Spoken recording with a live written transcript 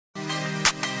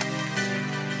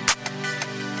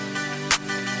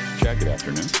Chad, good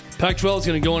afternoon. Pac-12 is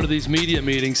going to go into these media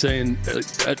meetings saying,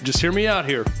 just hear me out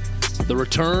here. The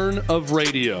return of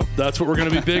radio. That's what we're going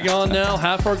to be big on now.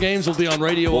 Half our games will be on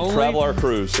radio only. We'll travel our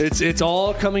crews. It's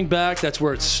all coming back. That's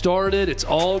where it started. It's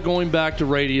all going back to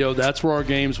radio. That's where our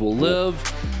games will live.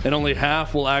 And only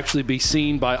half will actually be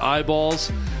seen by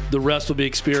eyeballs. The rest will be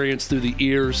experienced through the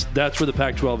ears. That's where the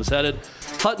Pac-12 is headed.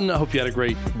 Hutton, I hope you had a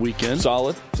great weekend.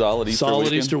 Solid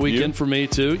Easter weekend for me,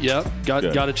 too. Yep.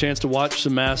 Got a chance to watch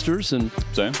some Masters, and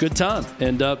Same. Good time.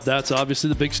 And that's obviously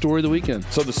the big story of the weekend.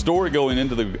 So the story going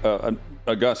into the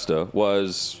Augusta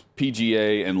was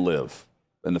PGA and LIV,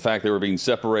 and the fact they were being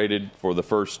separated for the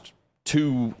first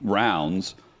two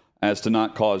rounds as to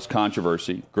not cause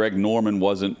controversy. Greg Norman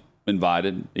wasn't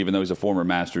invited, even though he's a former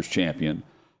Masters champion,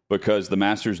 because the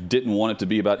Masters didn't want it to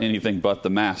be about anything but the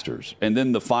Masters. And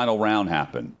then the final round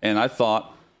happened. And I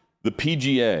thought the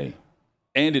PGA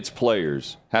and its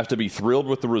players have to be thrilled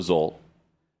with the result.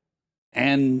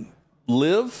 And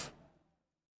LIV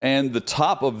and the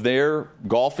top of their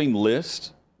golfing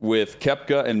list with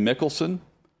Koepka and Mickelson,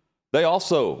 they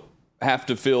also have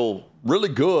to feel really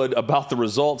good about the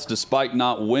results despite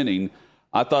not winning.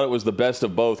 I thought it was the best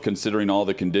of both considering all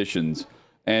the conditions.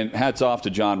 And hats off to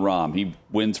Jon Rahm. He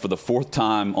wins for the fourth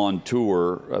time on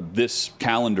tour this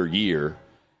calendar year,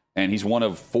 and he's one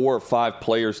of 4 or 5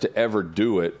 players to ever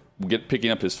do it,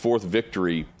 picking up his fourth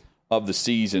victory of the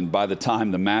season by the time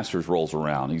the Masters rolls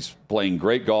around. He's playing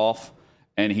great golf,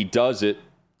 and he does it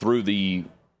through the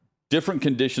different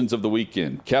conditions of the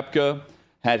weekend. Koepka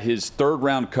had his third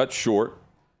round cut short,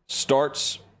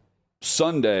 starts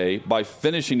Sunday by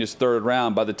finishing his third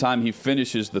round. By the time he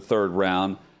finishes the third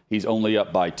round, he's only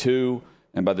up by 2,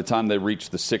 and by the time they reach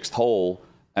the 6th hole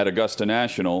at Augusta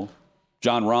National,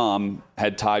 Jon Rahm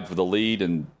had tied for the lead,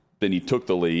 and then he took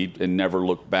the lead and never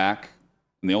looked back.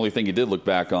 And the only thing he did look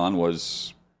back on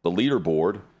was the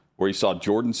leaderboard, where he saw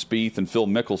Jordan Spieth and Phil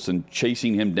Mickelson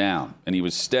chasing him down, and he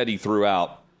was steady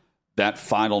throughout that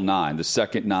final 9, the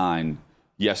second 9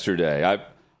 yesterday.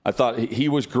 I thought he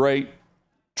was great,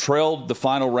 trailed the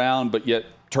final round, but yet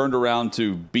turned around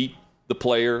to beat the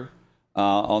player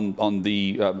on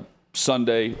the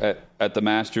Sunday at the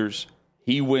Masters.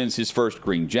 He wins his first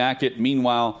green jacket.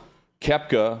 Meanwhile,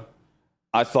 Koepka,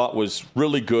 I thought, was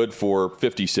really good for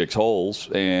 56 holes,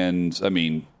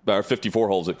 or 54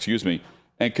 holes, excuse me.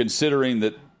 And considering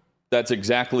that that's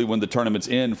exactly when the tournament's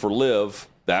end for LIV,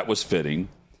 that was fitting.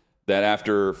 That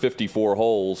after 54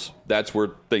 holes, that's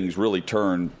where things really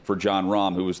turn for Jon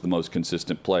Rahm, who was the most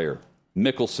consistent player.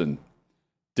 Mickelson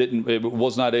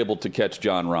was not able to catch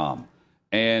Jon Rahm.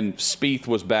 And Spieth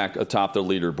was back atop the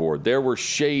leaderboard. There were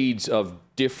shades of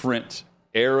different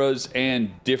eras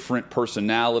and different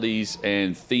personalities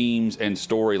and themes and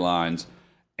storylines.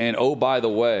 And oh, by the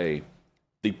way,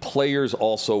 the players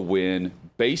also win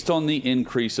based on the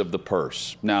increase of the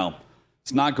purse. Now,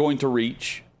 it's not going to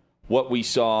reach what we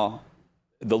saw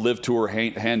the LIV Tour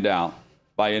hand out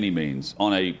by any means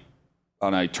on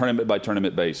a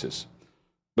tournament-by-tournament basis.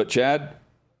 But, Chad,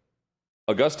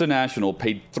 Augusta National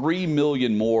paid $3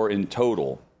 million more in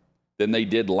total than they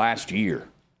did last year.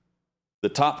 The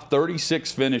top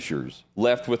 36 finishers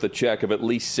left with a check of at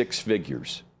least 6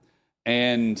 figures.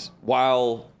 And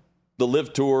while the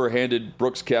LIV Tour handed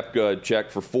Brooks Koepka a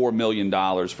check for $4 million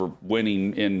for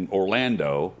winning in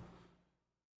Orlando,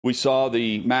 we saw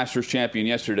the Masters champion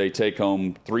yesterday take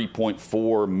home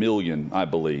 $3.4 million, I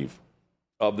believe,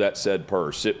 of that said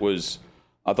purse. It was,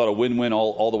 I thought, a win-win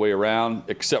all the way around,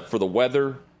 except for the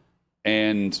weather.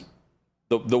 And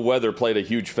the weather played a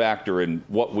huge factor in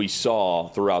what we saw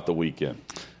throughout the weekend.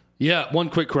 Yeah, one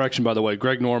quick correction, by the way.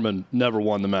 Greg Norman never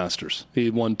won the Masters.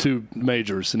 He won 2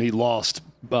 majors, and he lost.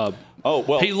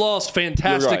 He lost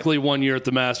fantastically one year at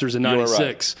the Masters in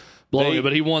 '96. Right.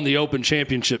 But he won the Open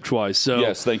Championship twice. So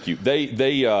yes, thank you. They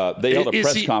held a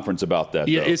press conference about that.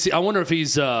 Yeah, I wonder if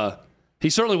he's he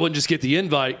certainly wouldn't just get the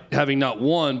invite having not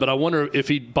won, but I wonder if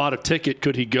he bought a ticket,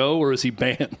 could he go, or is he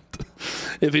banned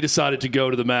if he decided to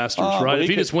go to the Masters, right? If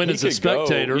he just went as a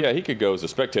spectator. Yeah, he could go as a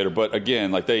spectator. But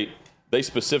again, like they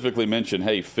specifically mentioned,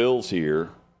 hey, Phil's here.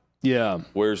 Yeah.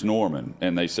 Where's Norman?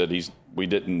 And they said we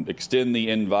didn't extend the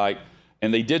invite.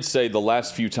 And they did say the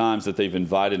last few times that they've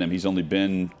invited him, he's only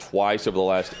been twice over the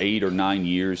last 8 or 9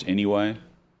 years anyway.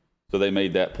 So they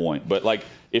made that point. But, like,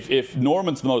 if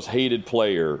Norman's the most hated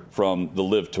player from the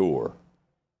LIV Tour,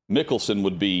 Mickelson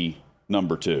would be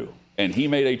number 2. And he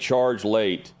made a charge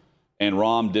late, and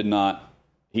Rahm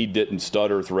didn't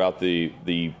stutter throughout the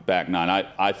back 9.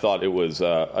 I thought it was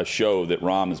a show that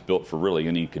Rahm is built for really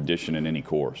any condition in any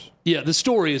course. Yeah, the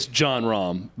story is Jon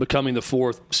Rahm becoming the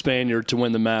 4th Spaniard to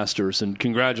win the Masters, and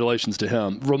congratulations to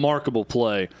him. Remarkable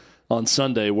play on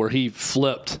Sunday where he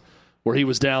flipped, where he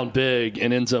was down big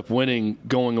and ends up winning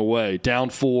going away. Down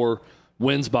 4,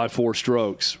 wins by 4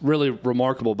 strokes. Really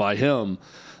remarkable by him.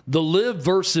 The LIV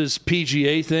versus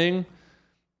PGA thing,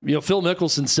 Phil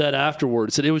Mickelson said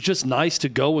afterwards that it was just nice to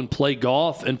go and play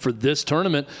golf. And for this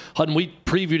tournament, Hutton, we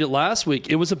previewed it last week,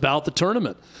 it was about the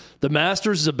tournament. The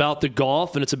Masters is about the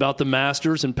golf, and it's about the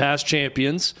Masters and past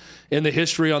champions and the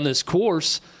history on this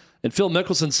course. And Phil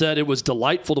Mickelson said it was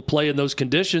delightful to play in those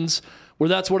conditions where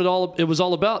that's what it was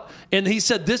all about. And he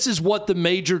said this is what the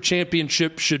major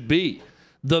championship should be.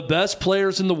 The best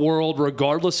players in the world,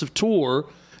 regardless of tour,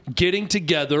 getting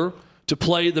together to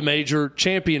play the major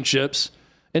championships.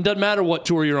 And doesn't matter what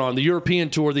tour you're on, the European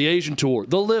Tour, the Asian Tour,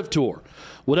 the LIV Tour.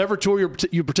 Whatever tour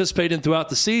you participate in throughout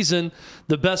the season,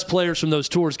 the best players from those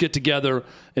tours get together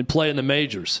and play in the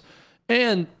majors.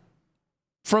 And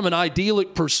from an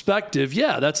idyllic perspective,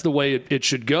 yeah, that's the way it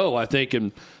should go, I think.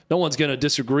 And no one's going to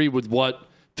disagree with what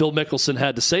Phil Mickelson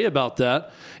had to say about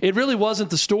that. It really wasn't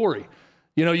the story.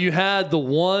 You had the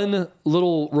one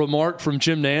little remark from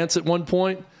Jim Nantz at one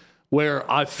point where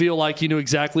I feel like he knew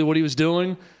exactly what he was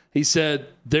doing. He said,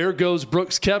 there goes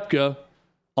Brooks Koepka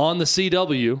on the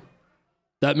CW.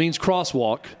 That means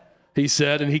crosswalk, he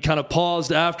said, and he kind of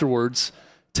paused afterwards,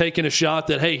 taking a shot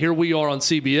that, hey, here we are on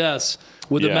CBS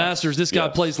with the Masters. This guy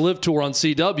plays LIV Tour on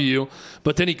CW,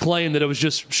 but then he claimed that it was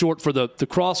just short for the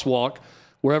crosswalk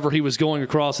wherever he was going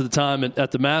across at the time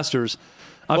at the Masters.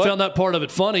 I found that part of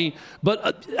it funny,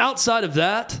 but outside of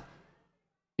that,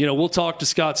 we'll talk to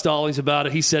Scott Stallings about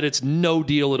it. He said it's no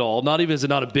deal at all. Not even is it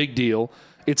not a big deal.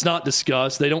 It's not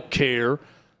discussed. They don't care.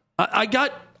 I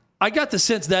got the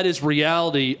sense that is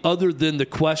reality other than the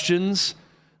questions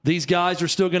these guys are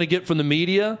still going to get from the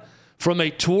media. From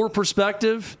a tour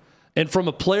perspective and from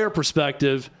a player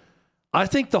perspective, I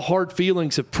think the hard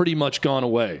feelings have pretty much gone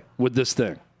away with this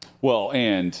thing. Well,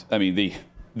 and, I mean,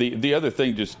 the other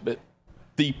thing just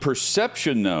 – the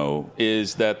perception, though,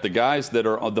 is that the guys that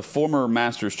are the former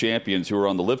Masters champions who are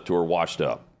on the LIV Tour washed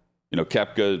up.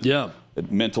 Koepka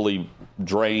mentally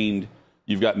drained.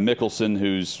 You've got Mickelson,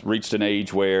 who's reached an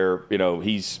age where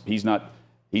he's not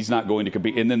going to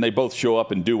compete, and then they both show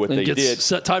up and do what they did.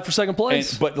 Tied for second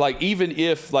place. But even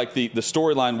if the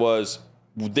storyline was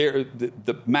there,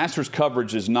 the Masters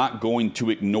coverage is not going to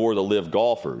ignore the LIV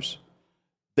golfers.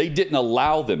 They didn't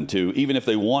allow them to, even if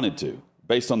they wanted to,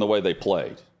 based on the way they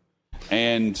played.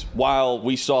 And while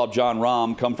we saw Jon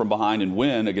Rahm come from behind and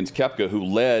win against Koepka, who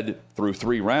led through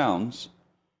 3 rounds,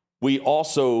 we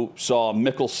also saw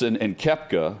Mickelson and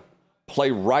Koepka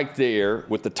play right there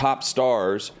with the top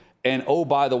stars. And, oh,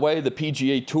 by the way, the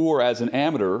PGA Tour as an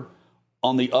amateur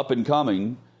on the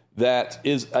up-and-coming that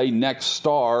is a next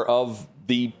star of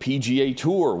the PGA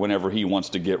Tour whenever he wants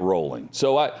to get rolling.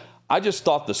 So I just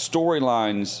thought the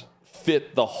storylines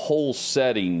fit the whole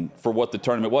setting for what the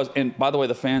tournament was. And, by the way,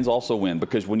 the fans also win,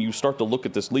 because when you start to look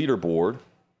at this leaderboard,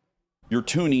 you're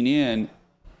tuning in,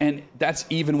 and that's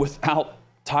even without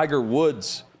Tiger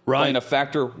Woods playing a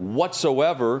factor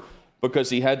whatsoever,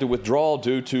 because he had to withdraw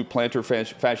due to plantar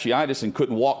fasciitis and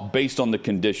couldn't walk based on the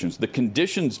conditions. The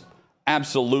conditions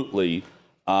absolutely,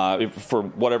 for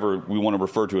whatever we want to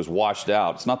refer to as washed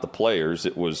out. It's not the players,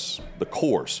 it was the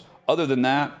course. Other than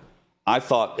that, I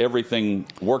thought everything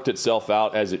worked itself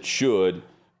out as it should,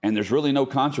 and there's really no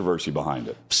controversy behind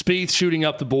it. Spieth shooting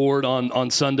up the board on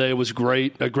Sunday was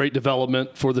great, a great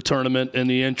development for the tournament and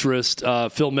the interest.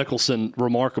 Phil Mickelson,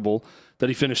 remarkable that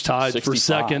he finished tied 65. For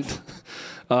second.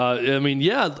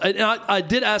 I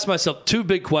did ask myself 2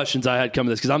 big questions I had coming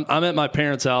to this, because I'm at my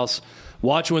parents' house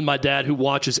watching with my dad, who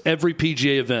watches every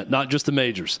PGA event, not just the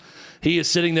majors. He is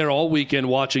sitting there all weekend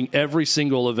watching every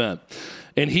single event.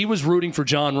 And he was rooting for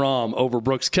Jon Rahm over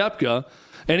Brooks Koepka.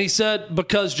 And he said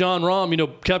because Jon Rahm,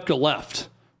 Koepka left,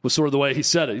 was sort of the way he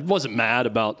said it. He wasn't mad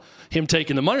about him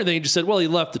taking the money. He just said, well, he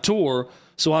left the tour,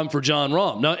 so I'm for Jon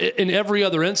Rahm. Now, in every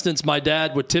other instance, my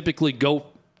dad would typically go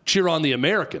cheer on the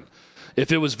American.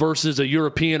 If it was versus a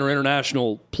European or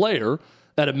international player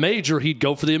at a major, he'd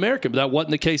go for the American. But that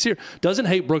wasn't the case here. Doesn't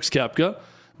hate Brooks Koepka,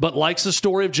 but likes the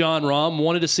story of Jon Rahm,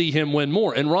 wanted to see him win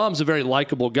more. And Rahm's a very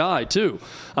likable guy, too.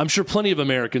 I'm sure plenty of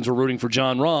Americans were rooting for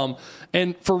Jon Rahm,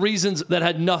 and for reasons that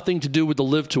had nothing to do with the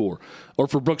LIV Tour or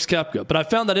for Brooks Koepka. But I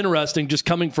found that interesting, just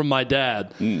coming from my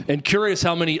dad, and curious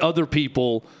how many other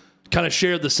people kind of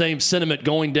shared the same sentiment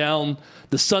going down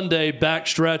the Sunday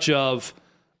backstretch of,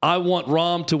 I want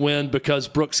Rahm to win because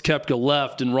Brooks Koepka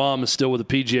left and Rahm is still with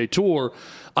the PGA Tour.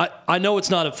 I know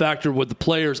it's not a factor with the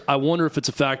players. I wonder if it's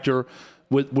a factor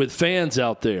with fans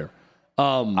out there.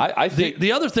 I think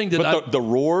the other thing that the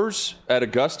roars at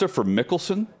Augusta for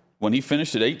Mickelson when he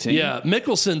finished at 18. Yeah,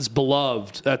 Mickelson's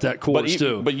beloved at that course,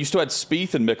 too. But you still had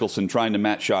Spieth and Mickelson trying to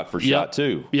match shot for shot,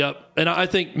 too. Yep, and I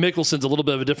think Mickelson's a little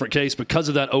bit of a different case because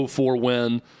of that 0-4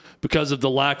 win, because of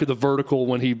the lack of the vertical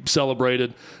when he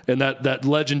celebrated, and that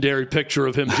legendary picture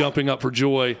of him jumping up for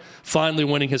joy, finally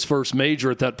winning his first major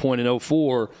at that point in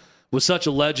 0-4 was such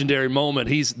a legendary moment.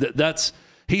 He's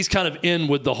kind of in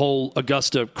with the whole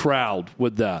Augusta crowd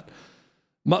with that.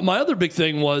 My other big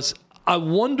thing was, I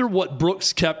wonder what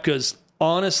Brooks Koepka's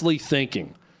honestly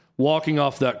thinking walking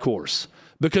off that course,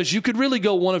 because you could really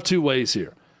go one of two ways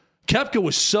here. Koepka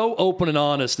was so open and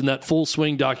honest in that Full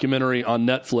Swing documentary on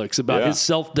Netflix about his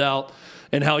self-doubt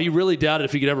and how he really doubted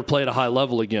if he could ever play at a high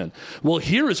level again. Well,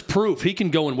 here is proof he can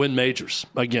go and win majors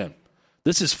again.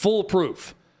 This is full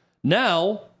proof.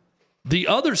 Now, the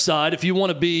other side, if you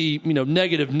want to be,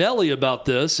 negative Nelly about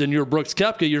this and you're Brooks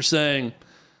Koepka, you're saying,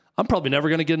 I'm probably never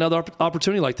going to get another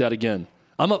opportunity like that again.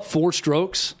 I'm up 4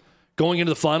 strokes going into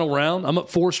the final round. I'm up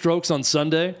 4 strokes on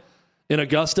Sunday in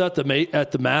Augusta at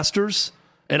the Masters,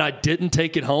 and I didn't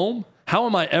take it home. How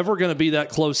am I ever going to be that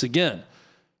close again?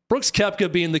 Brooks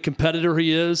Koepka, being the competitor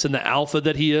he is and the alpha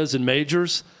that he is in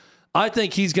majors, I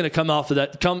think he's going to come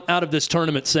out of this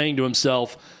tournament saying to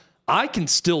himself, I can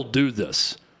still do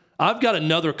this. I've got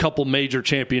another couple major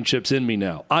championships in me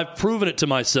now. I've proven it to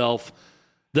myself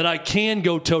that I can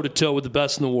go toe-to-toe with the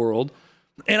best in the world,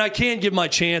 and I can give my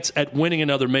chance at winning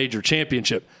another major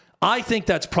championship. I think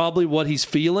that's probably what he's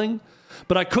feeling,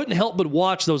 but I couldn't help but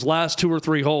watch those last 2 or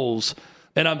 3 holes,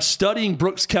 and I'm studying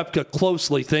Brooks Koepka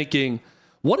closely thinking,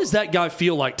 what does that guy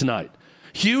feel like tonight?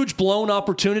 Huge blown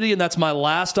opportunity, and that's my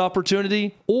last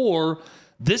opportunity, or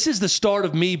this is the start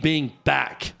of me being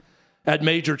back at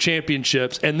major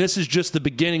championships, and this is just the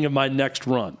beginning of my next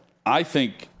run. I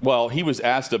think, he was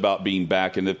asked about being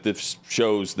back, and if this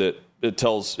shows that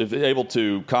if able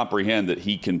to comprehend that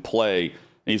he can play, and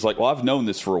he's like, I've known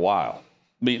this for a while.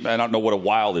 I don't know what a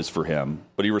while is for him,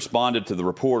 but he responded to the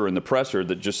reporter in the presser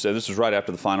that just said, this was right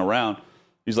after the final round.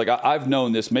 He's like, I've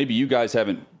known this. Maybe you guys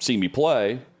haven't seen me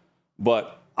play,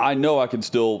 but I know I can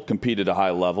still compete at a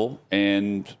high level.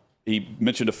 And he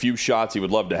mentioned a few shots he would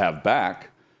love to have back.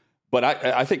 But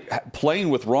I think playing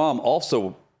with Rahm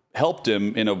also helped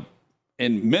him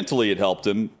and mentally it helped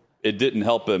him. It didn't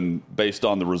help him based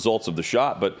on the results of the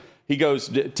shot, but he goes,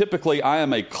 typically I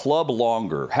am half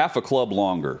a club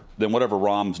longer than whatever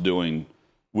Rahm's doing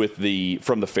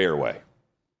from the fairway.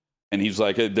 And he's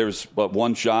like, there's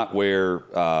one shot where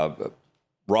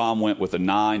Rahm went with a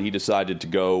 9. He decided to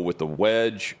go with the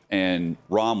wedge, and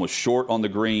Rahm was short on the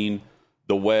green.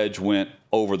 The wedge went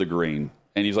over the green.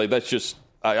 And he's like, that's just,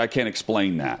 I can't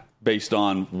explain that based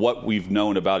on what we've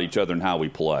known about each other and how we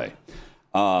play.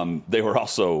 They were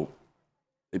also,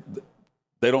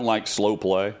 they don't like slow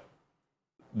play.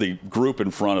 The group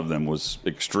in front of them was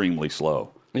extremely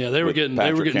slow. Yeah, they were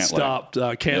getting stopped.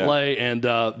 Cantlay and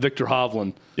Victor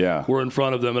Hovland were in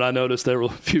front of them, and I noticed there were a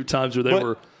few times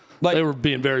where they were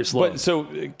being very slow. But so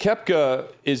Koepka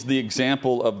is the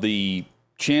example of the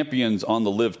champions on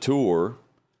the LIV Tour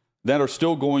that are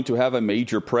still going to have a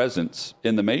major presence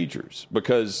in the majors,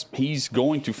 because he's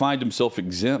going to find himself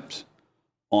exempt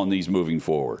on these moving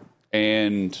forward.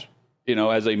 And,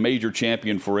 as a major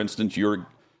champion, for instance, you're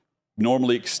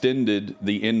normally extended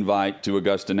the invite to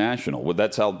Augusta National. Well,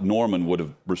 that's how Norman would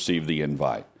have received the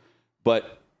invite.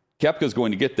 But Koepka's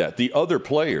going to get that. The other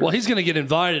players... Well, he's going to get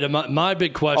invited. And my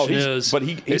big question is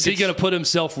he going to put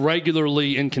himself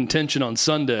regularly in contention on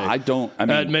Sunday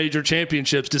at major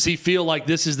championships? Does he feel like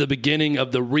this is the beginning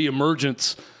of the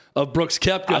reemergence of Brooks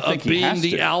Koepka, of being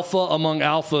the alpha among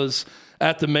alphas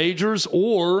at the majors?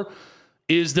 Or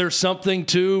is there something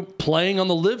to playing on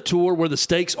the LIV Tour where the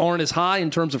stakes aren't as high in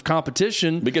terms of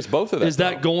competition? Because both of that. Is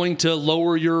that going to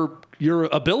lower your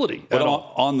ability? But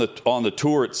on the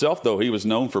tour itself, though, he was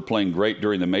known for playing great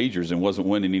during the majors and wasn't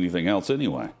winning anything else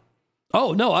anyway.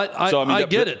 Oh, no, I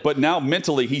get it. But now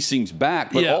mentally he seems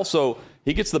back, but also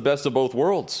he gets the best of both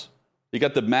worlds. He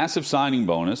got the massive signing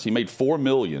bonus. He made $4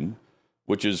 million,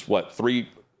 which is what,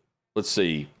 let's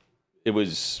see,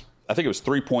 I think it was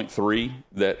 3.3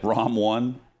 that Rahm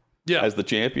won as the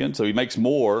champion. So he makes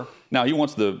more. Now he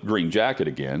wants the green jacket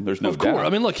again. There's no doubt. Of course. I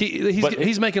mean, look,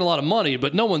 he's making a lot of money,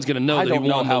 but no one's going to know that he won. I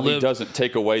don't know how he doesn't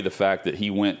take away the fact that he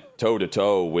went toe to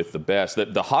toe with the best.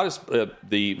 That the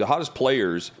hottest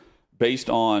players based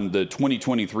on the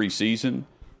 2023 season,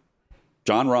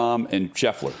 Jon Rahm and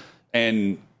Scheffler,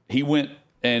 and he went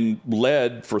and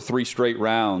led for 3 straight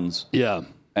rounds. Yeah,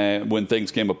 when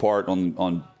things came apart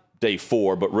on day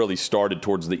 4, but really started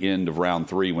towards the end of round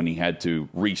 3 when he had to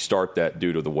restart that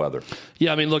due to the weather.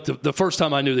 Yeah, I mean, look, the first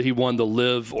time I knew that he won the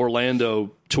LIV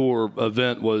Orlando Tour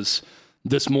event was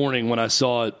this morning when I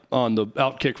saw it on the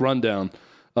Outkick Rundown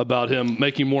about him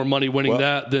making more money winning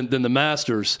that than the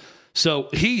Masters. So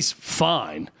he's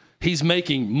fine. He's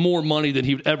making more money than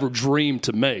he would ever dream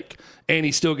to make, and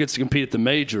he still gets to compete at the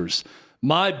majors.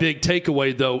 My big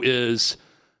takeaway, though, is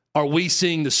are we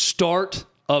seeing the start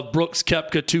of Brooks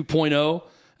Koepka 2.0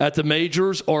 at the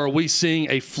majors, or are we seeing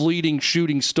a fleeting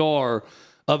shooting star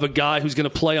of a guy who's going to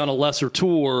play on a lesser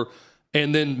tour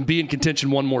and then be in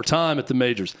contention one more time at the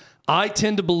majors? I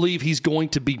tend to believe he's going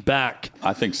to be back.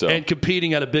 I think so. And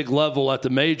competing at a big level at the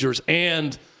majors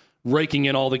and raking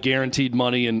in all the guaranteed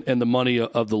money and the money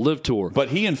of the LIV Tour. But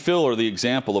he and Phil are the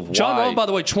example of why. Jon Rahm, by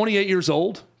the way, 28 years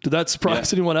old. Did that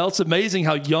surprise anyone else? Amazing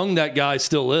how young that guy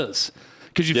still is.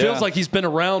 Because he feels like he's been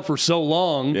around for so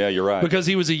long. Yeah, you're right. Because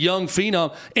he was a young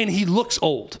phenom, and he looks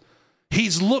old.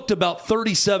 He's looked about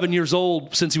 37 years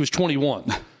old since he was 21.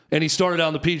 And he started out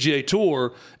on the PGA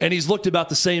Tour, and he's looked about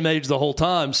the same age the whole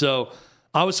time. So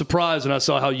I was surprised when I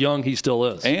saw how young he still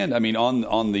is. And, I mean,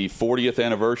 on the 40th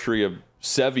anniversary of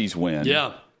Seve's win.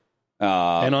 Yeah.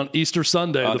 And on Easter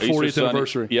Sunday, the 40th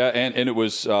anniversary. Yeah, and it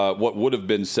was what would have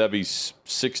been Seve's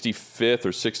 65th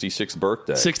or 66th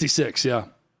birthday. 66, yeah.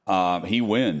 He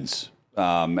wins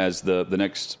as the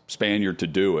next Spaniard to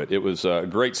do it. It was a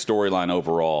great storyline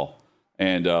overall.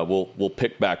 And we'll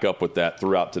pick back up with that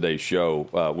throughout today's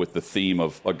show with the theme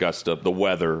of Augusta, the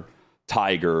weather,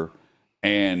 Tiger,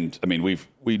 and I mean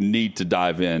we need to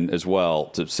dive in as well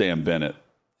to Sam Bennett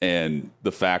and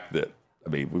the fact that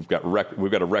we've got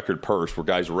a record purse where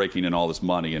guys are raking in all this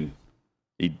money and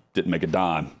he didn't make a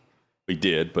dime. He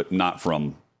did, but not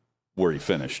from where he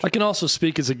finished. I can also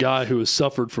speak as a guy who has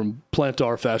suffered from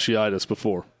plantar fasciitis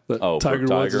before that Tiger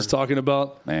Woods is talking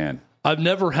about. Man. I've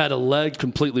never had a leg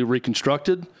completely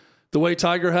reconstructed the way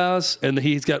Tiger has, and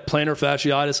he's got plantar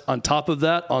fasciitis on top of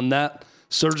that, on that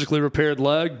surgically repaired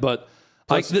leg. But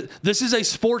this is a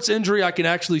sports injury I can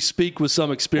actually speak with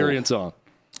some experience on.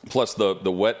 Plus the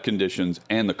wet conditions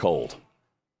and the cold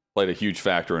played a huge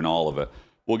factor in all of it.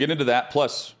 We'll get into that.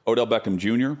 Plus Odell Beckham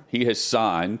Jr., he has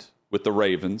signed with the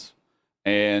Ravens,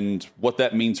 and what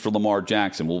that means for Lamar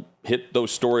Jackson. We'll hit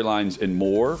those storylines and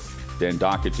more. Dan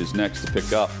Dakich is next to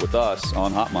pick up with us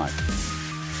on Hot Mic.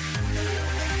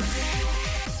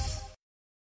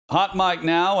 Hot Mic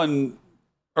now, and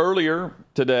earlier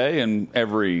today and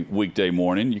every weekday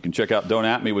morning, you can check out Don't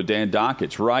At Me with Dan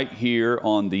Dakich right here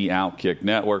on the Outkick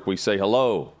Network. We say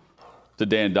hello to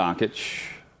Dan Dakich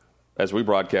as we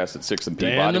broadcast at 6 and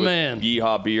Peabody. Dan the man.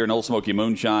 Yeehaw Beer and Old Smoky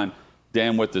Moonshine.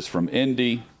 Dan with us from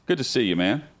Indy. Good to see you,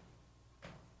 man.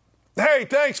 Hey,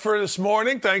 thanks for this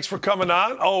morning. Thanks for coming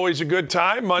on. Always a good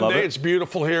time. Monday, it's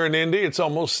beautiful here in Indy. It's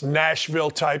almost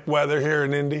Nashville-type weather here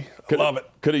in Indy. Love it.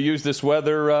 Could have used this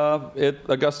weather at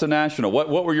Augusta National. What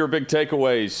were your big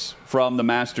takeaways from the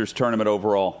Masters tournament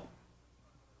overall?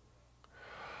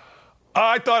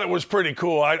 I thought it was pretty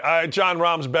cool. Jon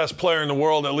Rahm's best player in the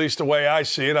world, at least the way I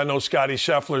see it. I know Scottie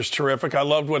Scheffler's terrific. I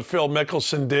loved what Phil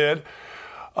Mickelson did.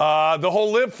 The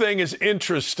whole LIV thing is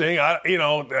interesting.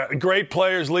 Great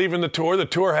players leaving the tour. The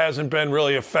tour hasn't been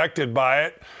really affected by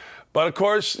it. But, of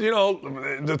course,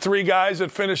 the three guys that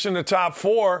finished in the top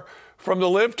four from the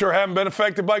LIV Tour haven't been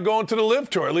affected by going to the LIV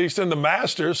Tour, at least in the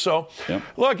Masters. So,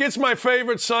 Look, it's my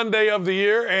favorite Sunday of the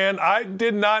year, and I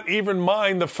did not even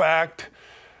mind the fact,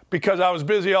 because I was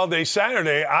busy all day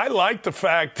Saturday, I liked the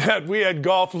fact that we had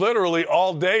golf literally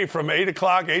all day from 8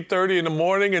 o'clock, 8:30 in the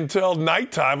morning until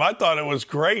nighttime. I thought it was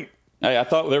great. Hey, I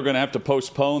thought they were going to have to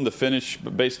postpone the finish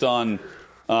based on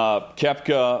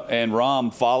Koepka and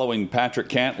Rahm following Patrick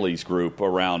Cantley's group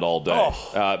around all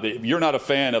day. You're not a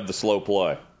fan of the slow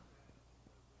play.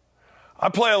 I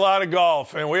play a lot of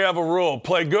golf, and we have a rule.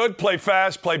 Play good, play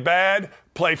fast, play bad,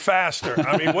 play faster.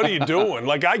 I mean, what are you doing?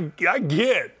 Like, I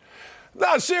get.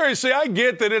 No, seriously, I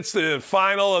get that it's the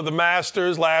final of the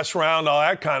Masters, last round, all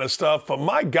that kind of stuff. But,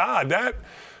 my God,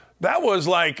 that was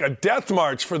like a death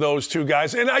march for those two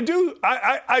guys. And I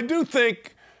do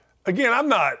think, again, I'm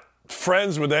not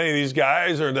friends with any of these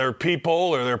guys or their people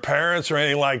or their parents or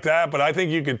anything like that, but I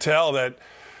think you could tell that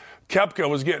Koepka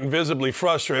was getting visibly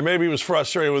frustrated. Maybe he was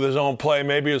frustrated with his own play.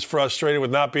 Maybe he was frustrated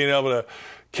with not being able to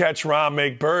catch Rahm,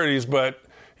 make birdies. But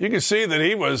you can see that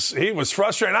he was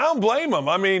frustrated. I don't blame him.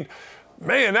 I mean,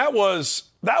 man, that was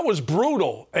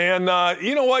brutal. And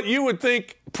you know what? You would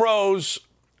think pros,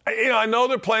 I know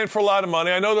they're playing for a lot of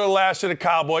money. I know they're last of the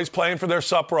Cowboys, playing for their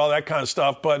supper, all that kind of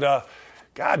stuff. But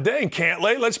God dang,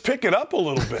 Cantlay, let's pick it up a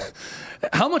little bit.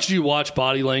 How much do you watch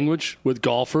body language with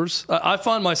golfers? I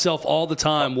find myself all the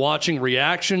time watching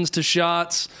reactions to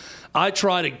shots. I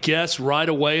try to guess right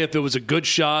away if it was a good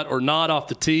shot or not off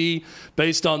the tee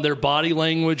based on their body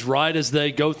language right as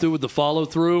they go through with the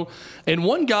follow-through. And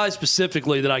one guy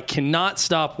specifically that I cannot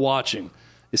stop watching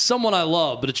is someone I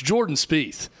love, but it's Jordan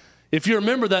Spieth. If you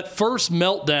remember that first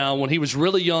meltdown when he was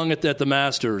really young at the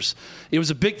Masters, it was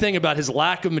a big thing about his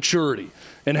lack of maturity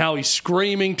and how he's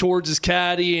screaming towards his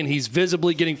caddy and he's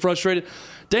visibly getting frustrated.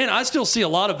 Dan, I still see a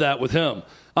lot of that with him.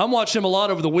 I'm watching him a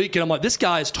lot over the weekend. I'm like, this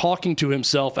guy is talking to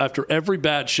himself after every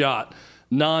bad shot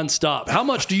nonstop. How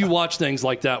much do you watch things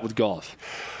like that with golf?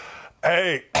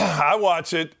 Hey, I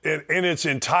watch it in its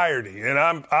entirety,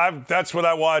 and that's what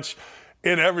I watch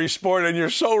in every sport. And you're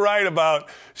so right about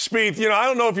Spieth. You know, I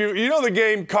don't know if you know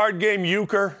the card game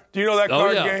euchre. Do you know that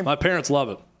card game? My parents love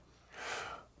it.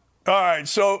 All right,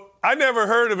 so I never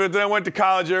heard of it. Then I went to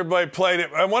college. Everybody played it,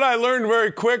 and what I learned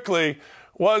very quickly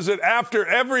was that after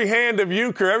every hand of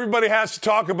euchre, everybody has to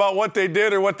talk about what they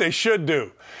did or what they should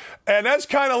do. And that's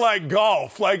kind of like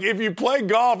golf. Like if you play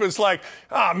golf, it's like,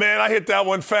 oh, man, I hit that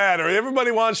one fat. Or everybody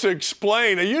wants to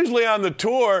explain. And usually on the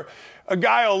tour, a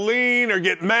guy will lean or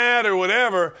get mad or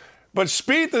whatever. But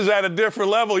Spieth is at a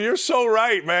different level. You're so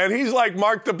right, man. He's like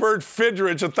Mark the Bird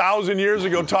Fidrich 1,000 years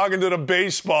ago talking to the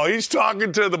baseball. He's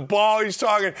talking to the ball. He's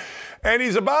talking. And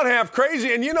he's about half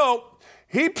crazy. And, you know,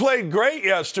 he played great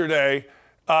yesterday.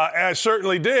 I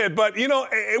certainly did. But, you know,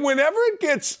 whenever it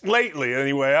gets lately,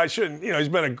 anyway, I shouldn't, you know, he's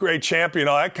been a great champion,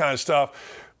 all that kind of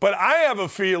stuff. But I have a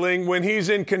feeling when he's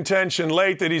in contention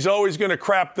late that he's always going to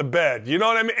crap the bed. You know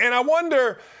what I mean? And I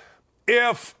wonder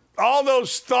if all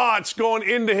those thoughts going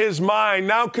into his mind,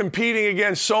 now competing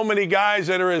against so many guys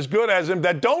that are as good as him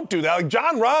that don't do that. Like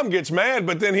John Rahm gets mad,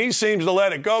 but then he seems to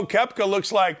let it go. Koepka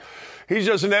looks like he's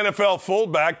just an NFL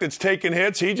fullback that's taking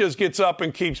hits. He just gets up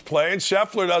and keeps playing.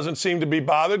 Scheffler doesn't seem to be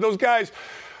bothered. Those guys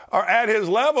are at his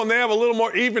level, and they have a little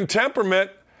more even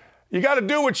temperament. You got to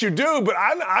do what you do, but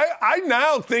I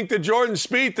now think that Jordan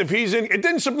Spieth, if he's in,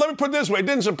 let me put it this way, it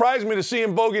didn't surprise me to see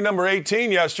him bogey number 18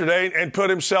 yesterday and put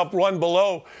himself one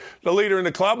below the leader in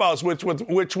the clubhouse, which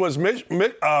was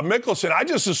Mickelson. I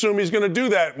just assume he's going to do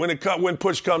that when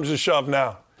push comes to shove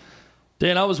now.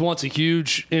 Dan, I was once a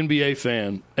huge NBA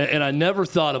fan, and I never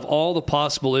thought of all the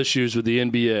possible issues with the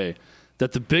NBA,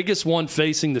 that the biggest one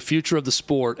facing the future of the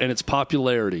sport and its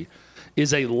popularity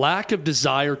is a lack of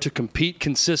desire to compete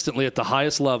consistently at the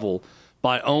highest level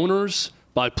by owners,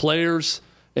 by players,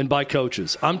 and by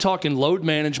coaches. I'm talking load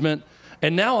management,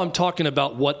 and now I'm talking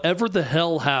about whatever the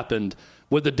hell happened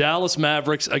with the Dallas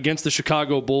Mavericks against the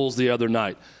Chicago Bulls the other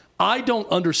night. I don't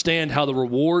understand how the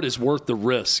reward is worth the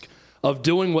risk of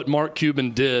doing what Mark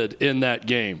Cuban did in that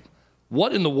game.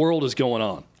 What in the world is going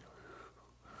on?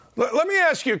 Let me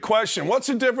ask you a question. What's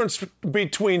the difference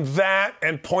between that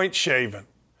and point shaving?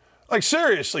 Like,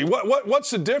 seriously,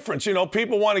 what's the difference? You know,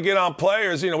 people want to get on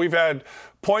players. You know, we've had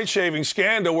point shaving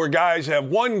scandal where guys have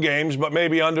won games but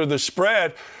maybe under the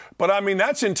spread. But, I mean,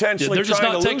 that's intentionally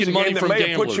trying to lose a game that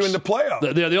may have put you in the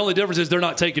playoffs. The only difference is they're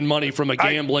not taking money from a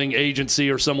gambling agency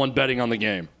or someone betting on the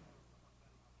game.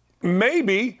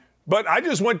 Maybe. But I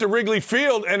just went to Wrigley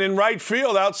Field, and in right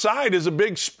field outside is a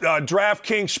big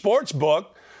DraftKings sports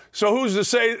book. So who's to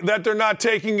say that they're not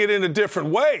taking it in a different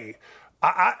way?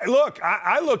 I look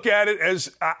at it as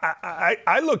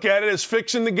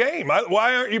fixing the game.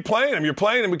 Why aren't you playing them? You're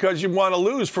playing them because you want to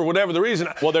lose for whatever the reason.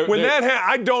 Well,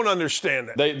 I don't understand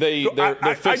that.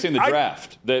 They're fixing the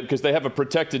draft because they have a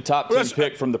protected top 10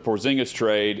 pick from the Porzingis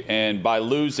trade, and by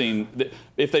losing,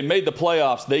 if they made the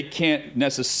playoffs, they can't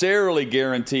necessarily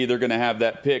guarantee they're going to have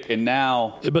that pick. And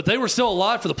now, but they were still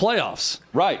alive for the playoffs,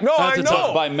 right? No, I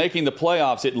know. By making the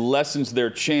playoffs, it lessens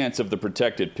their chance of the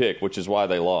protected pick, which is why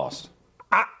they lost.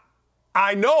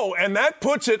 I know, and that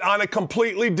puts it on a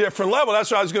completely different level.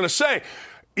 That's what I was going to say.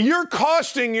 You're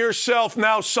costing yourself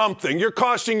now something. You're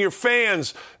costing your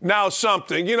fans now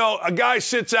something. You know, a guy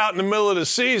sits out in the middle of the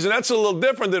season. That's a little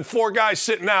different than four guys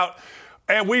sitting out,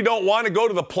 and we don't want to go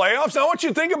to the playoffs. Now, I want you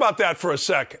to think about that for a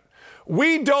second.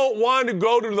 We don't want to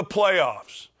go to the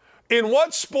playoffs. In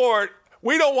what sport?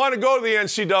 We don't want to go to the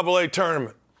NCAA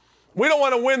tournament. We don't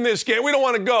want to win this game. We don't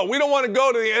want to go. We don't want to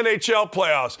go to the NHL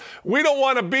playoffs. We don't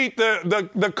want to beat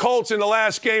the Colts in the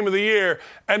last game of the year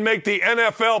and make the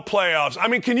NFL playoffs. I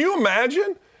mean, can you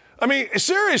imagine? I mean,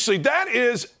 seriously, that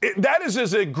is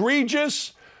as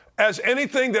egregious as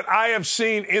anything that I have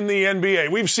seen in the NBA.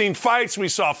 We've seen fights. We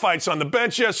saw fights on the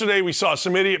bench yesterday. We saw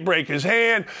some idiot break his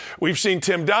hand. We've seen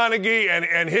Tim Donaghy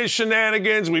and his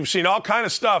shenanigans. We've seen all kind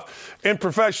of stuff in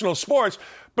professional sports.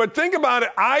 But think about it.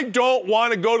 I don't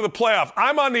want to go to the playoff.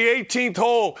 I'm on the 18th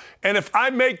hole, and if I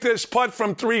make this putt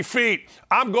from 3 feet,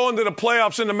 I'm going to the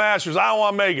playoffs in the Masters. I don't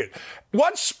want to make it.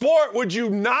 What sport would you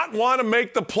not want to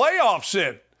make the playoffs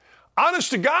in?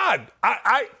 Honest to God,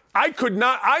 I could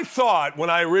not. I thought when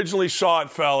I originally saw it,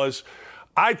 fellas,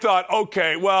 I thought,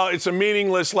 okay, well, it's a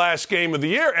meaningless last game of the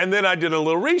year. And then I did a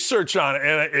little research on it,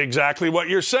 and exactly what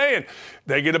you're saying.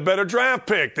 They get a better draft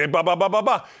pick. They blah, blah, blah, blah,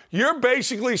 blah. You're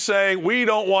basically saying we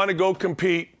don't want to go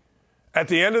compete at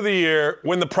the end of the year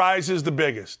when the prize is the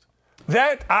biggest.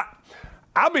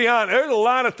 I'll be honest, there's a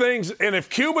lot of things, and if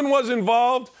Cuban was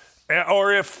involved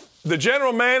or if the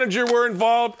general manager were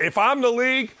involved, if I'm the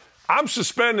league, I'm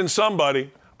suspending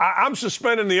somebody. I'm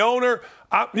suspending the owner.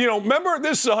 Remember,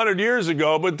 this is 100 years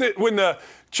ago, but when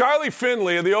Charlie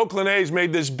Finley of the Oakland A's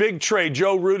made this big trade,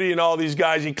 Joe Rudy and all these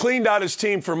guys, he cleaned out his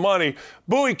team for money.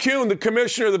 Bowie Kuhn, the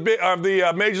commissioner of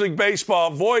the Major League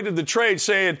Baseball, voided the trade,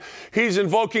 saying he's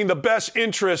invoking the best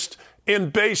interest in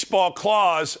baseball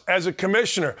clause as a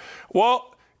commissioner.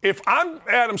 Well, if I'm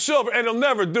Adam Silver, and he'll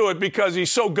never do it because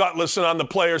he's so gutless and on the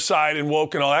player side and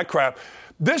woke and all that crap,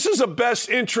 this is a best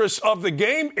interest of the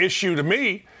game issue to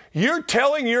me. You're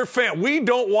telling your fan, we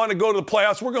don't want to go to the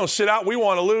playoffs. We're going to sit out. We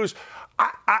want to lose.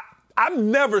 I've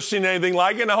never seen anything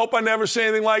like it, and I hope I never see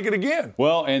anything like it again.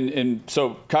 Well, and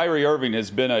so Kyrie Irving has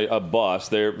been a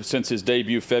bust there since his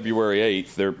debut February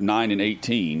 8th. They're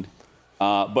 9-18.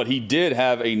 But he did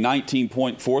have a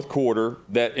 19-point fourth quarter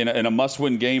that in a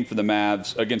must-win game for the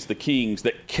Mavs against the Kings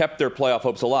that kept their playoff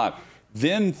hopes alive.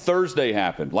 Then last Thursday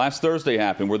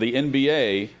happened, where the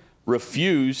NBA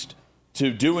refused to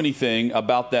do anything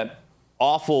about that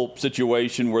awful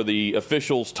situation where the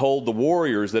officials told the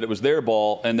Warriors that it was their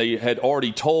ball and they had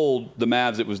already told the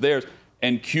Mavs it was theirs.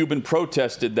 And Cuban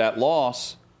protested that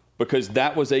loss because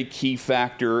that was a key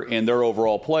factor in their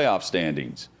overall playoff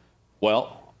standings.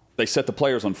 Well, they set the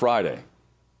players on Friday,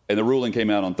 and the ruling came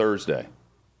out on Thursday.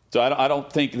 So I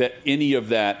don't think that any of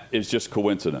that is just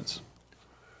coincidence.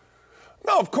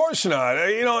 No, of course not.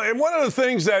 And one of the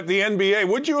things that the NBA,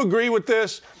 would you agree with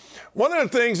this? One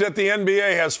of the things that the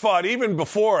NBA has fought, even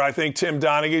before, I think, Tim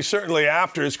Donaghy, certainly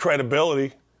after his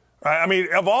credibility. I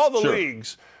mean, of all the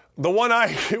leagues, the one I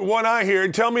hear,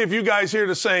 and tell me if you guys hear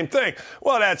the same thing.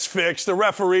 Well, that's fixed. The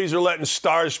referees are letting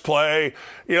stars play,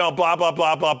 blah, blah,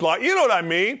 blah, blah, blah. You know what I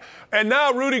mean? And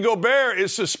now Rudy Gobert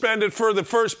is suspended for the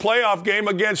first playoff game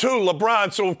against who?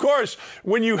 LeBron. So, of course,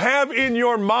 when you have in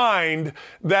your mind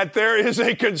that there is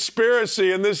a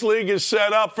conspiracy and this league is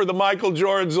set up for the Michael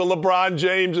Jordans, the LeBron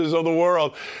Jameses of the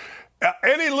world,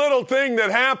 any little thing that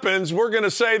happens, we're going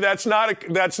to say that's not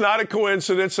a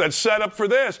coincidence, that's set up for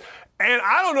this. And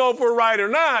I don't know if we're right or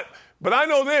not, but I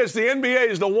know this. The NBA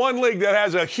is the one league that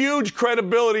has a huge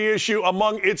credibility issue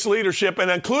among its leadership, and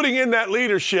including in that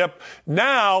leadership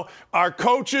now are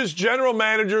coaches, general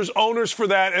managers, owners for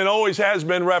that, and always has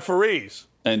been referees.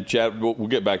 And, Chad, we'll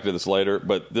get back to this later,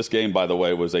 but this game, by the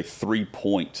way, was a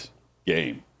 3-point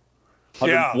game.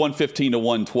 115 to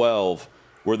 112,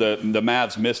 where the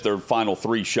Mavs missed their final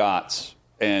 3 shots,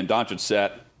 and Dakich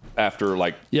sat after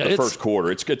the first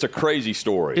quarter. It's a crazy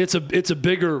story. It's a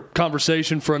bigger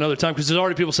conversation for another time because there's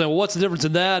already people saying, well, what's the difference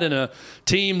in that and a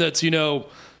team that's,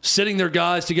 sitting their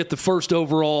guys to get the first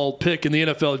overall pick in the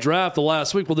NFL draft the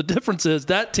last week? Well, the difference is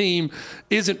that team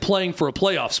isn't playing for a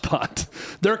playoff spot.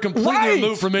 They're completely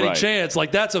removed from any chance.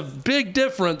 That's a big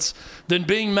difference than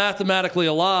being mathematically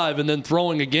alive and then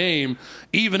throwing a game,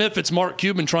 even if it's Mark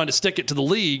Cuban trying to stick it to the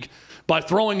league by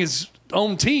throwing his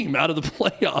own team out of the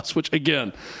playoffs, which,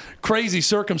 again, crazy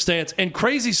circumstance. And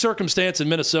crazy circumstance in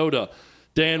Minnesota,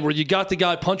 Dan, where you got the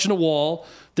guy punching a wall,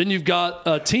 then you've got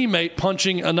a teammate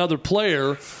punching another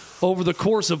player over the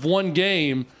course of one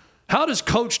game. How does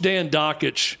Coach Dan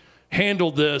Dakich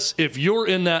handle this if you're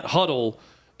in that huddle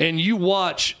and you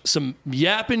watch some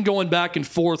yapping going back and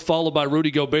forth followed by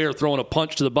Rudy Gobert throwing a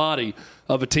punch to the body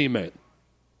of a teammate?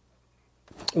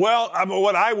 Well,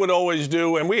 what I would always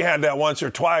do, and we had that once or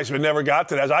twice, but never got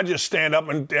to that, is I just stand up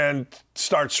and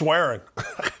start swearing.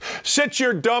 Sit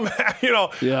your dumb,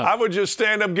 I would just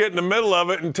stand up, get in the middle of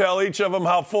it, and tell each of them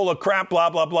how full of crap, blah,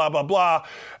 blah, blah, blah, blah.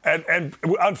 And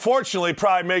unfortunately,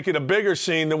 probably make it a bigger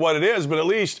scene than what it is, but at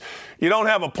least you don't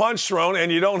have a punch thrown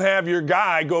and you don't have your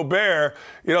guy, Gobert,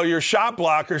 your shot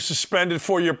blocker suspended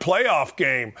for your playoff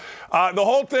game. The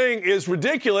whole thing is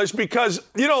ridiculous because,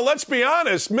 let's be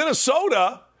honest,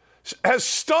 Minnesota has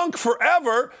stunk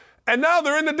forever, and now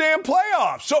they're in the damn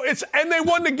playoffs. And they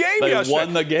won the game yesterday. They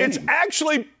won the game.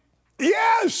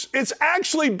 It's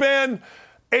actually been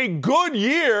a good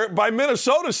year by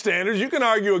Minnesota standards. You can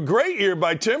argue a great year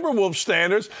by Timberwolves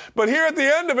standards. But here at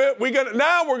the end of it, we're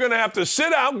going to have to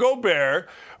sit out Gobert.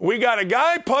 We got a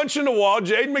guy punching the wall,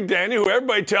 Jaden McDaniel, who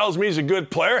everybody tells me is a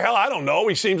good player. Hell, I don't know.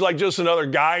 He seems like just another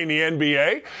guy in the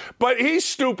NBA. But he's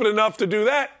stupid enough to do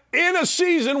that in a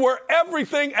season where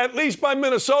everything, at least by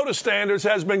Minnesota standards,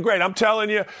 has been great. I'm telling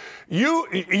you,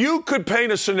 you could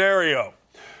paint a scenario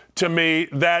to me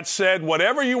that said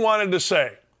whatever you wanted to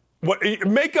say.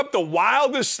 Make up the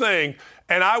wildest thing,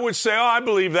 and I would say, I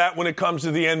believe that when it comes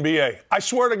to the NBA. I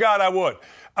swear to God I would.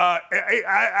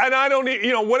 And I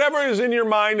don't, whatever is in your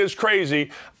mind is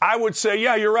crazy. I would say,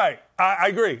 yeah, you're right. I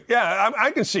agree. Yeah, I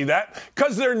can see that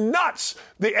because they're nuts.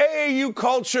 The AAU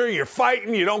culture, you're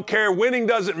fighting, you don't care, winning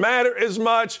doesn't matter as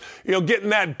much, getting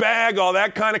that bag, all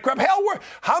that kind of crap. Hell,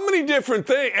 how many different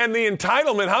things, and the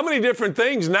entitlement, how many different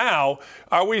things now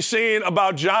are we seeing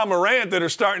about Ja Morant that are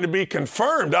starting to be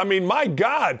confirmed? I mean, my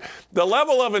God, the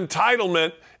level of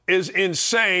entitlement is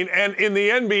insane. And in the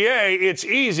NBA, it's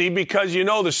easy because you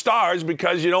know the stars,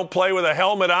 because you don't play with a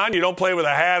helmet on, you don't play with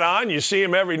a hat on, you see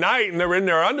them every night and they're in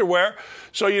their underwear,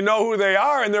 so you know who they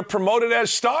are and they're promoted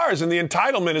as stars, and the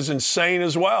entitlement is insane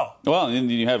as well. Well, and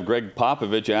you have Greg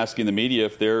Popovich asking the media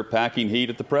if they're packing heat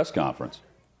at the press conference.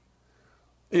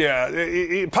 Yeah,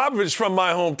 Popovich's from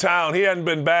my hometown. He hadn't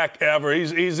been back ever.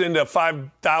 He's into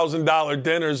 $5,000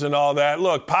 dinners and all that.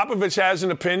 Look, Popovich has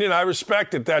an opinion. I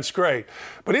respect it. That's great.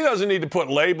 But he doesn't need to put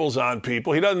labels on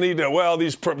people. He doesn't need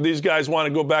to, these guys want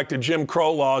to go back to Jim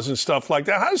Crow laws and stuff like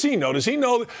that. How does he know? Does he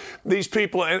know these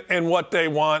people and what they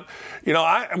want?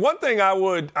 One thing I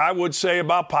would say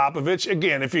about Popovich,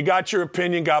 again, if you got your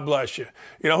opinion, God bless you.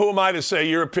 Who am I to say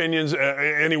your opinion's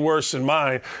any worse than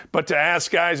mine? But to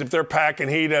ask guys if they're packing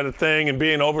heat at a thing and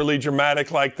being overly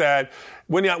dramatic like that,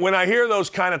 when I hear those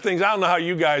kind of things, I don't know how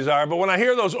you guys are, but when I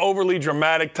hear those overly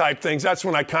dramatic type things, that's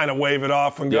when I kind of wave it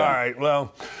off and go, all right,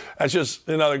 well, that's just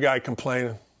another guy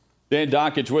complaining. Dan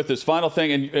Dakich with us. Final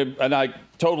thing, and I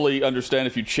totally understand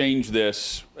if you change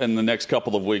this in the next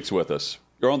couple of weeks with us.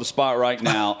 You're on the spot right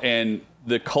now, and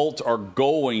the Colts are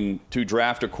going to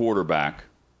draft a quarterback,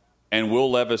 and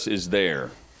Will Levis is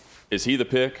there. Is he the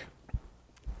pick?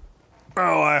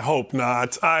 Oh, I hope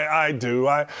not. I do.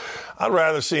 I'd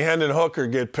rather see Hendon Hooker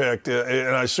get picked,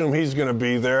 and I assume he's going to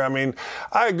be there. I mean,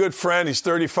 I have a good friend. He's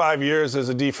 35 years as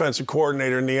a defensive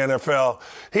coordinator in the NFL.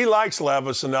 He likes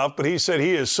Levis enough, but he said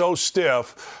he is so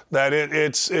stiff that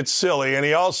it's silly. And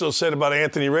he also said about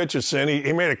Anthony Richardson,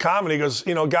 he made a comment. He goes,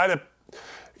 guy that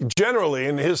generally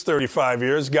in his 35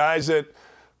 years, guys that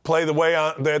play the way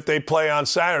that they play on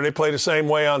Saturday play the same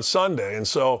way on Sunday. And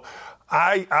so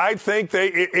I think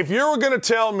if you were going to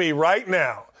tell me right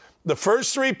now, the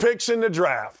first three picks in the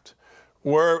draft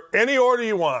were any order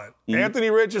you want, Anthony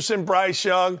Richardson, Bryce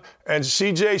Young, and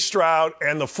C.J. Stroud,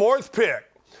 and the fourth pick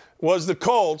was the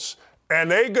Colts, and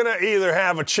they're going to either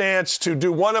have a chance to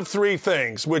do one of three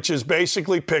things, which is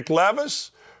basically pick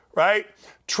Levis, right,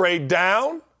 trade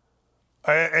down,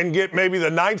 and get maybe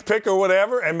the ninth pick or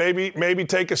whatever, and maybe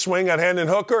take a swing on Hendon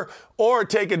Hooker, or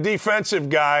take a defensive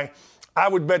guy. I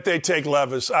would bet they take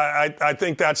Levis. I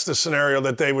think that's the scenario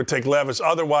that they would take Levis.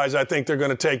 Otherwise, I think they're going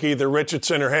to take either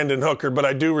Richardson or Hendon Hooker, but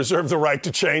I do reserve the right to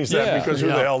change that because who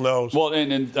the hell knows? Well,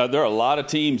 and there are a lot of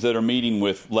teams that are meeting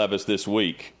with Levis this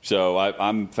week, so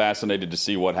I'm fascinated to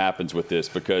see what happens with this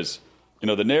because,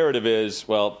 the narrative is,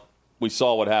 well, we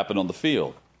saw what happened on the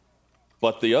field.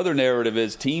 But the other narrative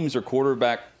is teams are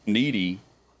quarterback needy,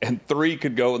 and three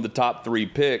could go in the top three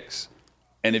picks,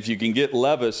 and if you can get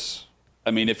Levis –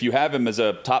 if you have him as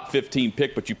a top 15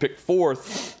 pick, but you pick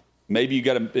fourth, maybe you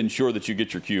got to ensure that you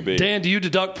get your QB. Dan, do you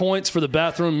deduct points for the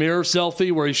bathroom mirror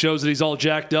selfie where he shows that he's all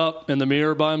jacked up in the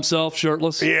mirror by himself,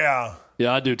 shirtless? Yeah.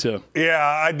 Yeah, I do too. Yeah,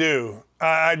 I do.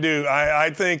 I do.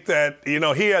 I think that,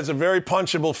 he has a very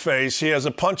punchable face. He has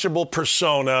a punchable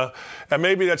persona. And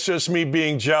maybe that's just me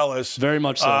being jealous. Very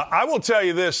much so. I will tell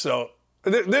you this, though.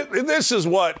 This is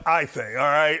what I think, all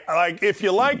right? Like, if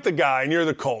you like the guy and you're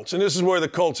the Colts, and this is where the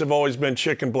Colts have always been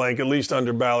chicken blank, at least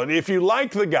under ballot. If you like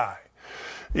the guy,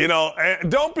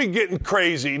 don't be getting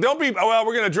crazy. Don't be, we're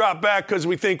going to drop back because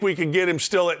we think we can get him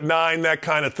still at 9, that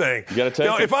kind of thing. You got to take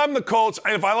him. If I'm the Colts,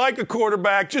 and if I like a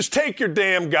quarterback, just take your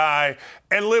damn guy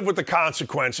and live with the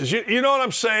consequences. You know what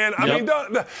I'm saying?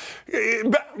 Yep.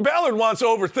 Ballard wants to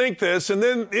overthink this, and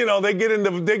then they get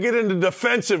into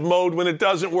defensive mode when it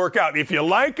doesn't work out. If you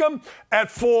like him at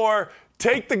 4,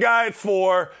 take the guy at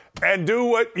 4 and do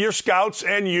what your scouts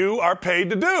and you are paid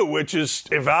to do, which is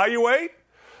evaluate,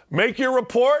 make your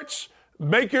reports,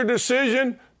 make your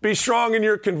decision, be strong in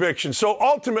your conviction. So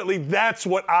ultimately, that's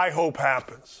what I hope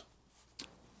happens.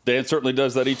 Dan certainly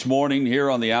does that each morning here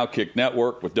on the Outkick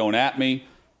Network with Don't At Me.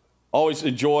 Always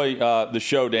enjoy the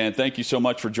show, Dan. Thank you so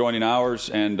much for joining ours,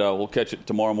 and we'll catch it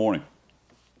tomorrow morning.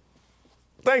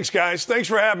 Thanks, guys. Thanks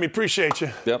for having me. Appreciate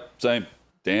you. Yep, same.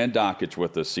 Dan Dakich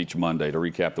with us each Monday to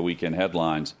recap the weekend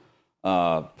headlines.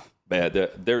 I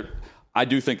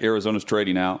do think Arizona's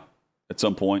trading out at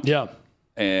some point. Yeah.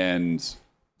 And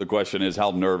the question is,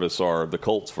 how nervous are the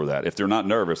Colts for that? If they're not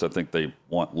nervous, I think they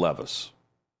want Levis,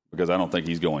 because I don't think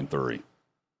he's going 3.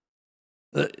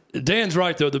 Dan's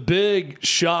right, though. The big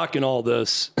shock in all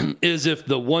this is if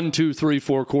the 1, 2, 3,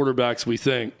 4 quarterbacks we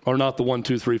think are not the 1,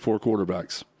 2, 3, 4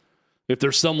 quarterbacks. If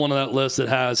there's someone on that list that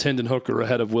has Hendon Hooker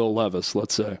ahead of Will Levis,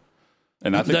 let's say.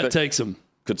 And I think that takes him.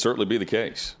 Could certainly be the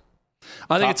case.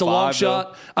 I think it's a long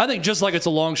shot. Though. I think just like it's a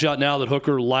long shot now that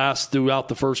Hooker lasts throughout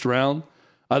the first round,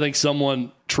 I think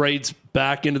someone trades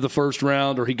back into the first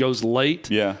round or he goes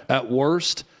late at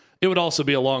worst. It would also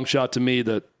be a long shot to me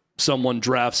that someone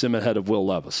drafts him ahead of Will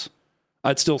Levis.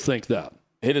 I'd still think that.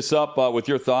 Hit us up with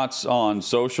your thoughts on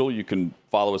social. You can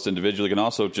follow us individually. You can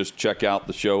also just check out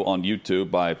the show on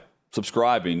YouTube by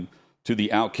subscribing to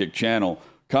the Outkick channel.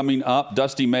 Coming up,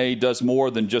 Dusty May does more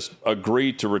than just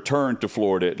agree to return to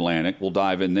Florida Atlantic. We'll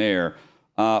dive in there.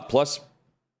 Plus,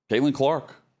 Caitlin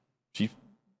Clark. She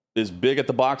is big at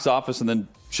the box office and then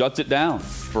shuts it down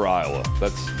for Iowa.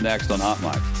 That's next on Hot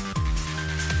Mic.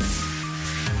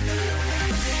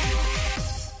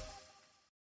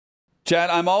 Chad,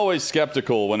 I'm always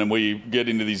skeptical when we get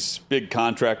into these big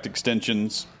contract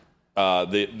extensions.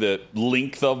 The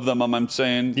length of them, I'm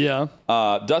saying. Yeah.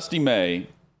 Dusty May,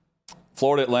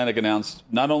 Florida Atlantic announced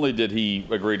not only did he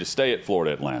agree to stay at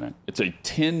Florida Atlantic, it's a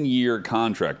 10-year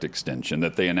contract extension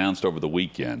that they announced over the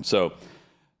weekend. So,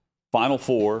 Final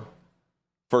Four,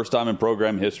 first time in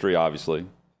program history, obviously.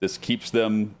 This keeps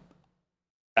them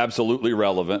absolutely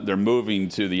relevant. They're moving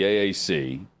to the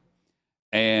AAC,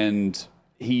 and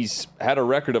he's had a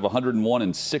record of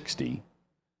 101-60.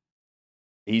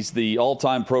 He's the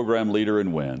all-time program leader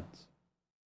in wins.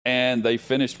 And they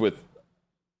finished with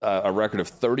a record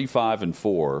of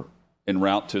 35-4 en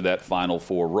route to that Final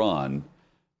Four run.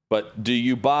 But do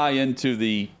you buy into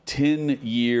the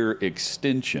 10-year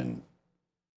extension?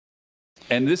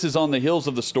 And this is on the heels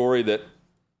of the story that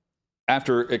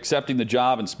after accepting the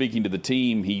job and speaking to the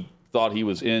team, he thought he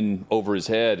was in over his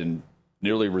head and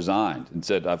nearly resigned and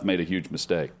said, I've made a huge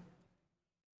mistake.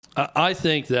 I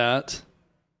think that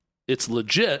it's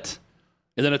legit,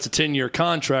 and then it's a 10-year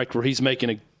contract where he's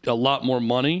making a lot more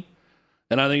money.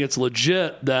 And I think it's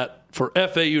legit that for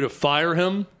FAU to fire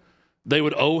him, they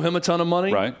would owe him a ton of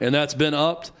money, right? And that's been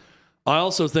upped. I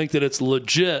also think that it's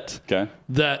legit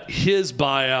that his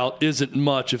buyout isn't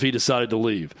much if he decided to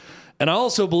leave. And I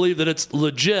also believe that it's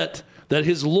legit that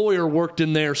his lawyer worked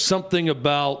in there something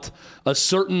about a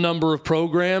certain number of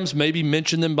programs, maybe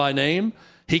mention them by name,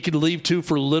 he could leave to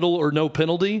for little or no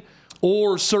penalty,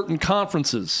 or certain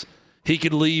conferences he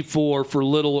could leave for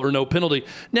little or no penalty.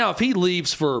 Now, if he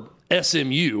leaves for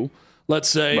SMU, let's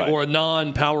say, or a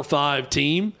non-Power 5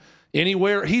 team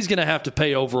anywhere, he's going to have to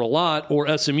pay over a lot,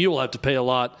 or SMU will have to pay a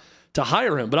lot to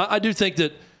hire him. But I do think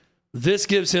that this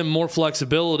gives him more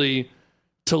flexibility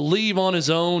to leave on his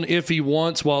own if he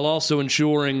wants, while also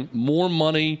ensuring more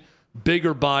money,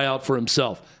 bigger buyout for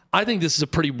himself. I think this is a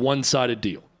pretty one-sided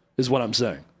deal, is what I'm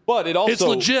saying. But it's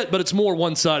legit, but it's more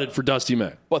one-sided for Dusty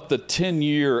May. But the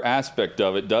 10-year aspect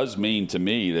of it does mean to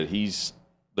me that he's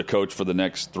the coach for the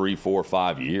next 3, 4,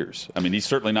 5 years. I mean, he's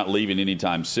certainly not leaving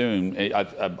anytime soon.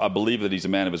 I believe that he's a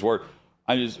man of his word.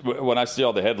 When I see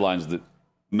all the headlines that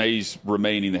May's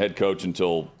remaining the head coach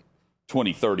until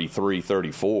 2033,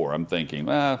 34, I'm thinking,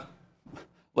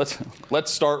 let's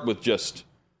start with just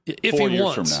if 4 he years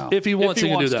wants, from now. If he wants, he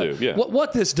can do that. Yeah.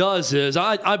 What this does is,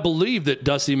 I believe that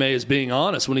Dusty May is being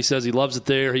honest when he says he loves it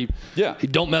there. He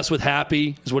don't mess with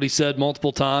Happy, is what he said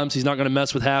multiple times. He's not going to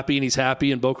mess with Happy, and he's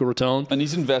happy in Boca Raton. And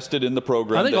he's invested in the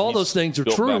program. I think all those things are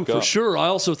true for sure. I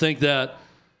also think that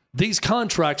these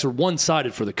contracts are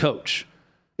one-sided for the coach.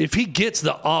 If he gets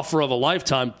the offer of a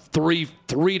lifetime 3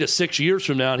 to 6 years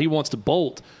from now and he wants to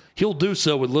bolt, he'll do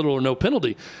so with little or no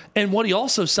penalty. And what he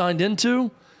also signed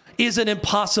into is an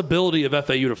impossibility of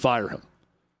FAU to fire him.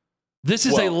 This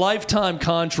is a lifetime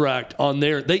contract on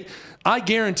there. I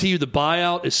guarantee you the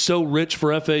buyout is so rich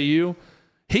for FAU,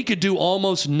 he could do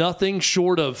almost nothing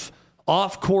short of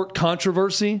off-court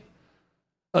controversy,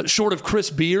 short of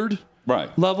Chris Beard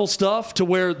level stuff, to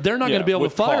where they're not going to be able to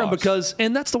fire him because,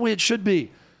 and that's the way it should be.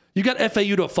 You got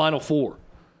FAU to a Final Four.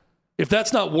 If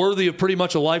that's not worthy of pretty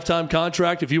much a lifetime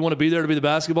contract, if you want to be there to be the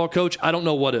basketball coach, I don't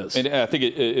know what is. And I think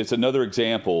it's another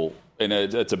example, and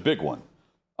it's a big one,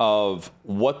 of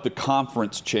what the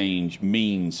conference change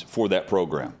means for that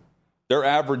program. They're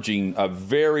averaging a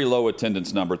very low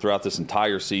attendance number throughout this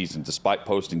entire season, despite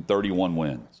posting 31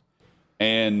 wins.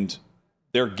 And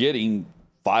they're getting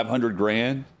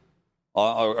 $500,000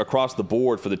 across the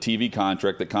board for the TV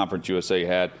contract that Conference USA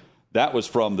had. That was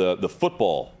from the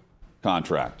football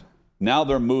contract. Now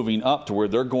they're moving up to where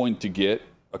they're going to get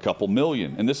a couple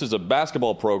million. And this is a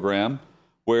basketball program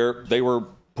where they were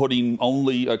putting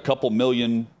only a couple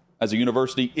million as a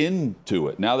university into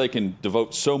it. Now they can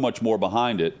devote so much more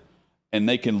behind it, and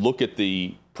they can look at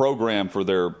the program for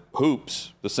their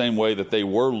hoops the same way that they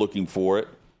were looking for it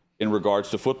in regards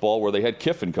to football, where they had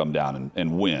Kiffin come down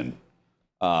and win.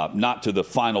 Not to the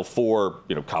Final Four,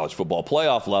 college football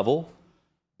playoff level,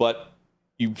 but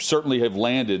you certainly have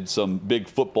landed some big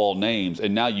football names,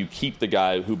 and now you keep the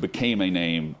guy who became a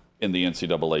name in the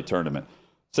NCAA tournament.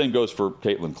 Same goes for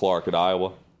Caitlin Clark at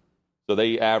Iowa. So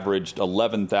they averaged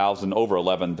over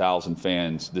 11,000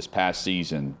 fans this past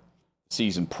season.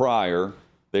 Season prior,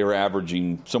 they were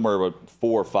averaging somewhere about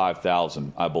 4,000 or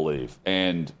 5,000, I believe.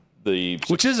 And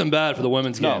which isn't bad for the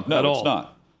women's game at all. No, it's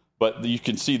not. But you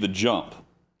can see the jump.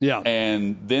 Yeah.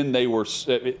 And then they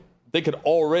could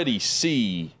already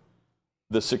see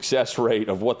the success rate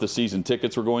of what the season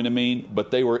tickets were going to mean,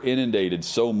 but they were inundated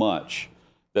so much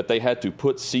that they had to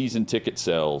put season ticket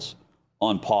sales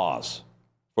on pause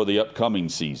for the upcoming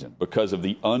season because of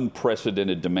the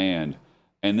unprecedented demand.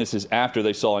 And this is after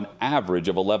they saw an average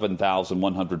of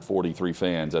 11,143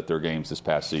 fans at their games this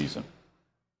past season.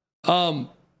 I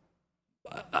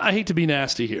hate to be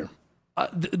nasty here.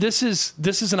 This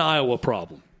is an Iowa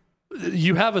problem.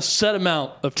 You have a set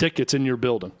amount of tickets in your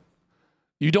building.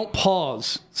 You don't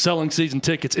pause selling season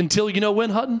tickets until when,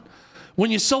 Hutton?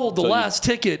 When you sold the last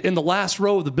ticket in the last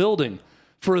row of the building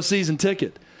for a season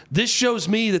ticket. This shows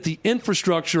me that the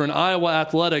infrastructure in Iowa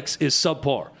athletics is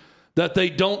subpar, that they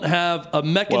don't have a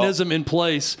mechanism in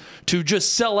place to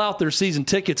just sell out their season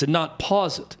tickets and not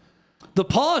pause it. The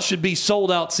pause should be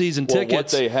sold out season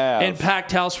tickets what they have, and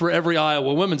packed house for every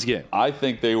Iowa women's game. I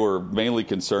think they were mainly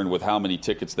concerned with how many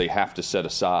tickets they have to set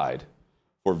aside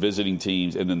for visiting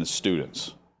teams and then the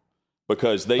students.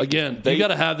 Because you got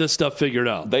to have this stuff figured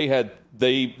out. They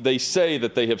say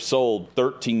that they have sold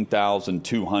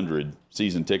 13,200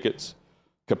 season tickets.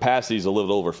 Capacity is a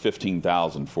little over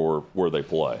 15,000 for where they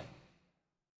play.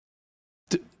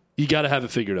 You got to have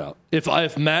it figured out.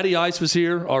 If Matty Ice was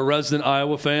here, our resident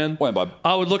Iowa fan,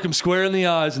 I would look him square in the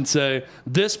eyes and say,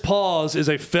 this pause is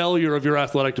a failure of your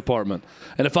athletic department.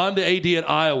 And if I'm the AD at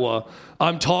Iowa,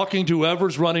 I'm talking to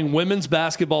whoever's running women's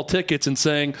basketball tickets and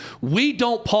saying, we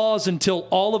don't pause until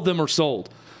all of them are sold.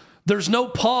 There's no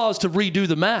pause to redo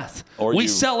the math. We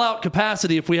sell out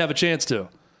capacity if we have a chance to.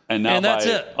 And that's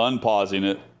it. Unpausing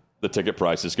it, the ticket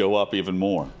prices go up even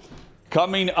more.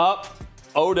 Coming up,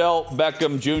 Odell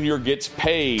Beckham Jr. gets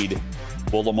paid.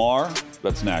 Will Lamar?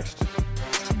 That's next.